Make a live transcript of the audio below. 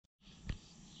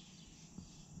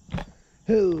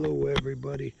Hello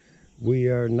everybody, we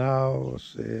are now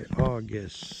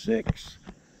August 6th.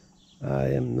 I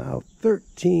am now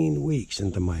 13 weeks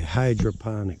into my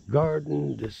hydroponic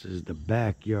garden. This is the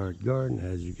backyard garden.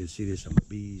 As you can see, there's some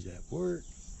bees at work.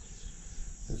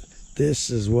 This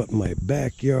is what my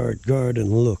backyard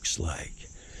garden looks like.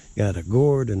 Got a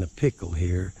gourd and a pickle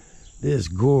here. This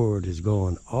gourd is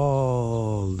going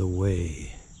all the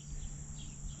way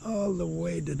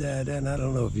to that end. I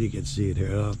don't know if you can see it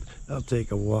here. I'll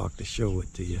take a walk to show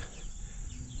it to you.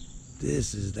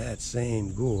 This is that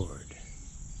same gourd.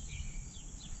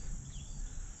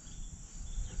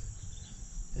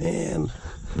 And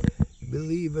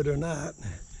believe it or not,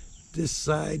 this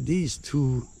side, these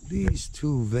two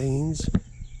veins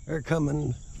are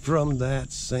coming from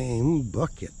that same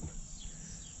bucket.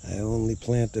 I only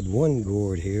planted one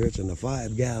gourd here. It's in a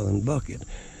 5-gallon bucket.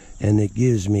 And it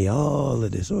gives me all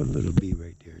of this. Oh, a little bee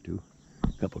right there too.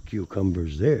 A couple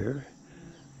cucumbers there.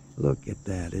 Look at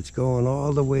that. It's going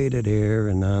all the way to there.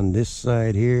 And on this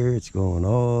side here, it's going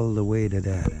all the way to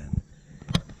that end.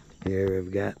 Here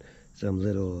I've got some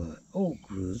little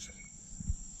okras.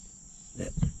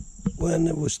 That when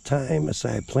it was time,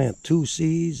 I plant 2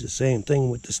 seeds. The same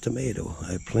thing with this tomato.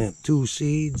 I plant 2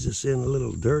 seeds. It's in a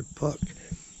little dirt puck.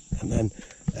 And then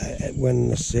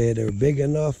when I say they're big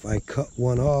enough, I cut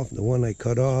one off. The one I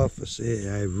cut off, I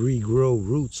regrow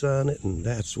roots on it, and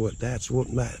that's what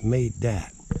made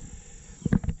that.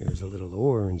 Here's a little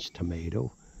orange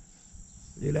tomato.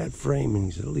 See, that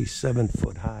framing's at least 7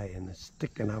 foot high, and it's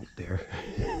sticking out there.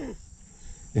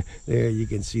 There you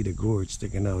can see the gourd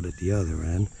sticking out at the other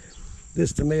end.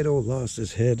 This tomato lost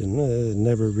its head and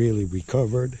never really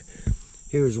recovered.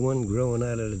 Here's one growing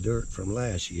out of the dirt from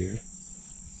last year.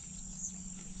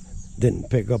 Didn't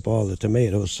pick up all the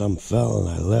tomatoes. Some fell and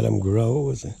I let them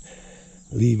grow.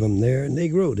 Leave them there and they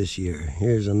grow this year.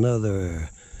 Here's another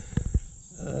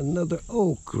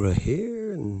okra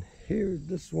here, and here,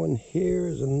 this one here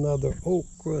is another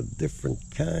okra, different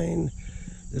kind.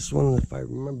 This one, if I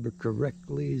remember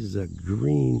correctly, is a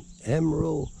green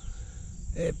emerald.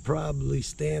 It probably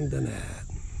standing at,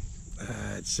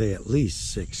 I'd say at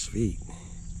least 6 feet.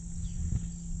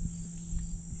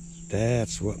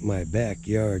 That's what my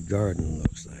backyard garden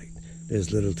looks like.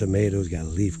 There's little tomatoes, got a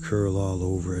leaf curl all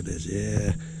over it.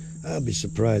 Yeah, I'll be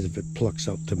surprised if it plucks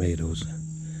out tomatoes.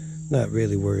 Not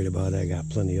really worried about it. I got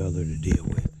plenty other to deal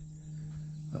with.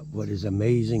 What is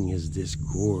amazing is this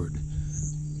gourd.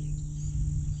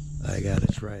 I gotta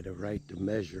try to write the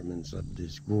measurements of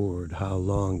this gourd, how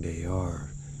long they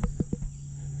are.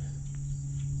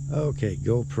 Okay,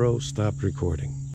 GoPro, stop recording.